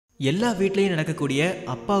எல்லா வீட்லயும் நடக்கக்கூடிய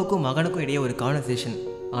அப்பாவுக்கும் மகனுக்கும் இடையே ஒரு கான்வர்சேஷன்.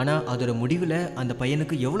 ஆனால் அதோட முடிவில் அந்த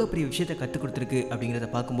பையனுக்கு எவ்வளோ பெரிய விஷயத்தை கற்றுக் கொடுத்துருக்கு அப்படிங்கிறத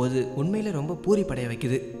பார்க்கும்போது உண்மையில் ரொம்ப பூரிப்படைய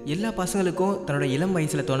வைக்குது. எல்லா பசங்களுக்கும் தன்னோட இளம்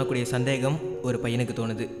வயசில் தோணக்கூடிய சந்தேகம் ஒரு பையனுக்கு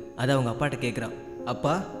தோணுது. அதை அவங்க அப்பாட்ட கேட்குறான்.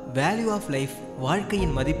 அப்பா, வேல்யூ ஆஃப் லைஃப்,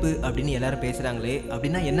 வாழ்க்கையின் மதிப்பு அப்படின்னு எல்லாரும் பேசுகிறாங்களே,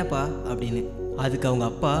 அப்படின்னா என்னப்பா அப்படின்னு. அதுக்கு அவங்க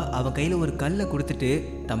அப்பா அவன் கையில் ஒரு கல்லை கொடுத்துட்டு,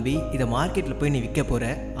 தம்பி, இதை மார்க்கெட்டில் போய் நீ விற்க போகிற,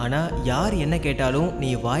 ஆனால் யார் என்ன கேட்டாலும் நீ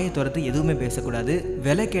வாயை திறந்து எதுவுமே பேசக்கூடாது,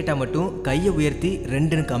 விலை கேட்டால் மட்டும் கையை உயர்த்தி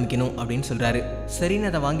 2ன்னு காமிக்கணும் அப்படின்னு சொல்கிறாரு. சரின்னு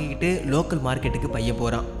அதை வாங்கிக்கிட்டு லோக்கல் மார்க்கெட்டுக்கு பையன்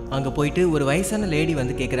போகிறான். அங்கே போயிட்டு ஒரு வயசான லேடி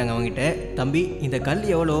வந்து கேட்குறாங்க அவங்ககிட்ட, தம்பி, இந்த கல்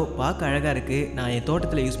எவ்வளோ, பார்க்க அழகாக இருக்குது, நான் என்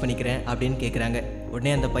தோட்டத்தில் யூஸ் பண்ணிக்கிறேன் அப்படின்னு கேட்குறாங்க.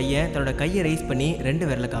 உடனே அந்த பையன் தன்னோட கையை ரைஸ் பண்ணி 2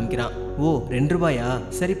 விரலை காமிக்கிறான். ஓ, 2 ரூபாயா,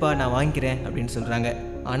 சரிப்பா நான் வாங்கிக்கிறேன் அப்படின்னு சொல்கிறாங்க.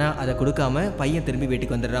 ஆனால் அதை கொடுக்காம பையன் திரும்பி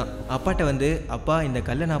வீட்டுக்கு வந்துடுறான். அப்பாட்ட வந்து, அப்பா, இந்த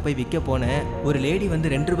கல்லை நான் போய் விற்க போனேன், ஒரு லேடி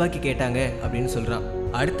வந்து 2 ரூபாய்க்கு கேட்டாங்க அப்படின்னு சொல்கிறான்.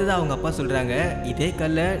 அடுத்ததாக அவங்க அப்பா சொல்கிறாங்க, இதே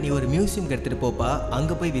கல்லை நீ ஒரு மியூசியம்க்கு எடுத்துகிட்டு போப்பா,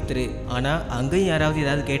 அங்கே போய் வித்துரு, ஆனால் அங்கேயும் யாராவது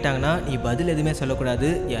ஏதாவது கேட்டாங்கன்னா நீ பதில் எதுவுமே சொல்லக்கூடாது,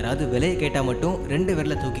 யாராவது விலையை கேட்டால் மட்டும் 2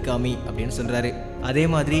 விரலை தூக்கி காமி அப்படின்னு சொல்கிறாரு. அதே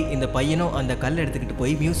மாதிரி இந்த பையனும் அந்த கல்லை எடுத்துக்கிட்டு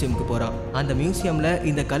போய் மியூசியமுக்கு போகிறான். அந்த மியூசியமில்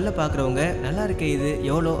இந்த கல்லை பார்க்குறவங்க, நல்லா இருக்கே, இது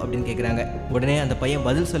எவ்வளோ அப்படின்னு கேட்குறாங்க. உடனே அந்த பையன்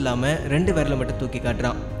பதில் சொல்லாமல் 2 விரலை மட்டும் தூக்கி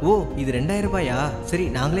காட்டுறான். ஓ, இது 2000 ரூபாயா, சரி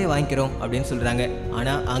நாங்களே வாங்கிக்கிறோம் அப்படின்னு சொல்கிறாங்க.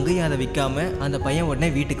 ஆனால் அங்கேயும் அதை விற்காம அந்த பையன்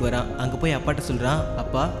உடனே வீட்டுக்கு வரான். அங்கே போய் அப்பாட்ட சொல்கிறான்,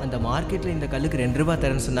 அப்பா, அந்த மார்க்கெட்டில் இந்த கல்லுக்கு 2 ரூபா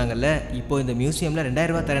தரேன்னு சொன்னாங்கல்ல, இப்போ இந்த மியூசியமில்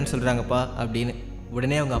 2000 ரூபா தரேன்னு சொல்கிறாங்கப்பா அப்படின்னு.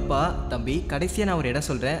 உடனே அவங்க அப்பா, தம்பி, கடைசியாக நான் ஒரு இடம்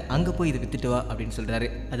சொல்கிறேன், அங்கே போய் இதை வித்துட்டு வா அப்படின்னு சொல்கிறாரு.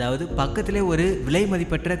 அதாவது பக்கத்திலே ஒரு விலை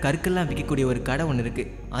மதிப்பற்ற கற்கள்லாம் விற்கக்கூடிய ஒரு கடை ஒன்று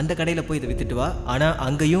இருக்குது, அந்த கடையில் போய் இதை வித்துட்டு வா, ஆனால்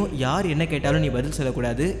அங்கேயும் யார் என்ன கேட்டாலும் நீ பதில்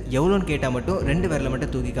சொல்லக்கூடாது, எவ்வளோன்னு கேட்டால் மட்டும் 2 விரலை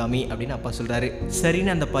மட்டும் தூக்கி காமி அப்படின்னு அப்பா சொல்கிறாரு.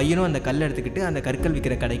 சரின்னு அந்த பையனும் அந்த கல்லை எடுத்துக்கிட்டு அந்த கற்கள்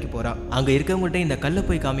விற்கிற கடைக்கு போகிறான். அங்கே இருக்கவங்கள்ட்ட இந்த கல்லை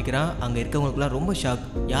போய் காமிக்கிறான். அங்கே இருக்கவங்களுக்குலாம் ரொம்ப ஷாக்.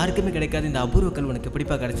 யாருக்குமே கிடைக்காது இந்த அபூர்வ கல் உனக்கு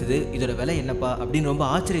எப்படிப்பா கிடைச்சது, இதோட விலை என்னப்பா அப்படின்னு ரொம்ப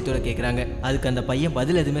ஆச்சரியத்தோட கேட்குறாங்க. அதுக்கு அந்த பையன்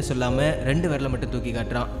பதில் எதுவுமே சொல்லாமல் 2 விரலை மட்டும் தூக்கி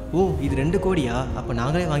காட்டுறான். ஓ, இது 2 கோடியா, அப்போ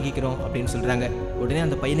நாங்களே வாங்கிக்கிறோம் அப்படின்னு சொல்கிறாங்க. உடனே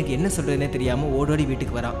அந்த பையனுக்கு என்ன சொல்கிறதுனே தெரியாமல் ஓடோடி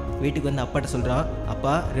வீட்டுக்கு வரான். வீட்டுக்கு வந்து அப்பாட்ட சொல்கிறான்,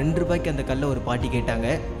 அப்பா, 2 ரூபாய்க்கு அந்த கல்லை ஒரு பாட்டி கேட்டாங்க,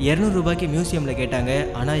 200 ரூபாய்க்கு மியூசியமில் கேட்டாங்க,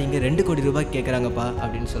 ஆனால் இங்கே 2 கோடி ரூபாய்க்கு கேட்குறாங்கப்பா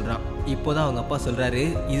அப்படின்னு சொல்கிறான். இப்போதான் அவங்க அப்பா சொல்கிறாரு,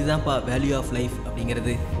 இதுதான்ப்பா வேல்யூ ஆஃப் லைஃப்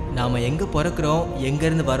அப்படிங்கிறது. நாம் எங்கே பிறக்கிறோம்,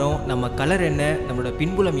 எங்கேருந்து வரோம், நம்ம கலர் என்ன, நம்மளோட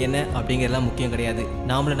பின்புலம் என்ன அப்படிங்கிறதுலாம் முக்கியம் கிடையாது.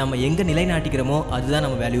 நம்ம எங்கே நிலைநாட்டிக்கிறோமோ அதுதான்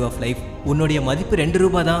நம்ம வேல்யூ ஆஃப் லைஃப். உன்னுடைய மதிப்பு 2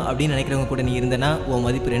 ரூபா தான் அப்படின்னு நினைக்கிறவங்க கூட நீ இருந்தனா உன்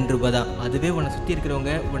மதிப்பு 2 ரூபா தான். அதுவே உன்னை சுற்றி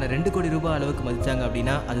இருக்கிறவங்க உன்னை 2 கோடி ரூபாய் அளவுக்கு மதிச்சாங்க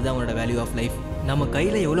அப்படின்னா அதுதான் உன்னோட வேல்யூ ஆஃப் லைஃப். நம்ம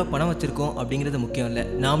கையில் எவ்வளோ பணம் வச்சுருக்கோம் அப்படிங்கிறது முக்கியம் இல்லை,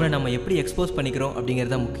 நம்ம எப்படி எக்ஸ்போஸ் பண்ணிக்கிறோம்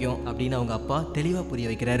அப்படிங்கிறது தான் முக்கியம் அப்படின்னு அவங்க அப்பா தெளிவாக புரிய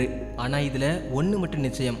வைக்கிறாரு. ஆனால் இதில் ஒன்று மட்டும்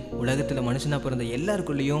நிச்சயம், உலகத்தில் மனுஷனாக பிறந்த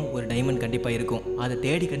எல்லாருக்குள்ளேயும் ஒரு டைமண்ட் கண்டிப்பாக இருக்கும். அதை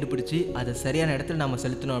தேடி கண்டுபிடிச்சி அதை சரியான இடத்துல நம்ம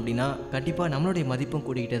செலுத்தணும் அப்படின்னா கண்டிப்பாக நம்மளுடைய மதிப்பும்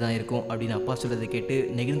கூடிக்கிட்டே தான் இருக்கும் அப்படின்னு அப்பா சொல்கிறத கேட்டு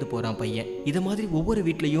நெகிழ்ந்து போகிறான் பையன். இது மாதிரி ஒவ்வொரு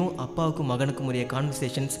வீட்லேயும் அப்பாவுக்கும் மகனுக்கும் உரிய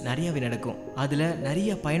கான்வர்சேஷன்ஸ் நிறையவே நடக்கும். அதில்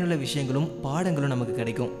நிறைய பயனுள்ள விஷயங்களும் பாடங்களும் நமக்கு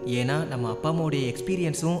கிடைக்கும். ஏன்னா நம்ம அப்பா அம்மாவுடைய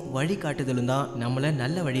எக்ஸ்பீரியன்ஸும் வழிகாட்டுதலும் தான் நம்மள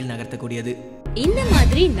நல்ல வழியில் நகர்த்தக்கூடியது. இந்த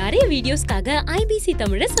மாதிரி நிறைய வீடியோஸ்க்காக IBC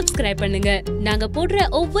தமிழை சப்ஸ்கிரைப் பண்ணுங்க. நாங்க போடுற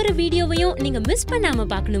ஒவ்வொரு வீடியோவையும் நீங்க மிஸ் பண்ணாம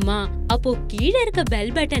பார்க்கணுமா? அப்போ கீழே இருக்க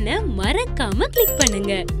பெல் பட்டனை மறக்காம கிளிக்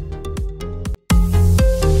பண்ணுங்க.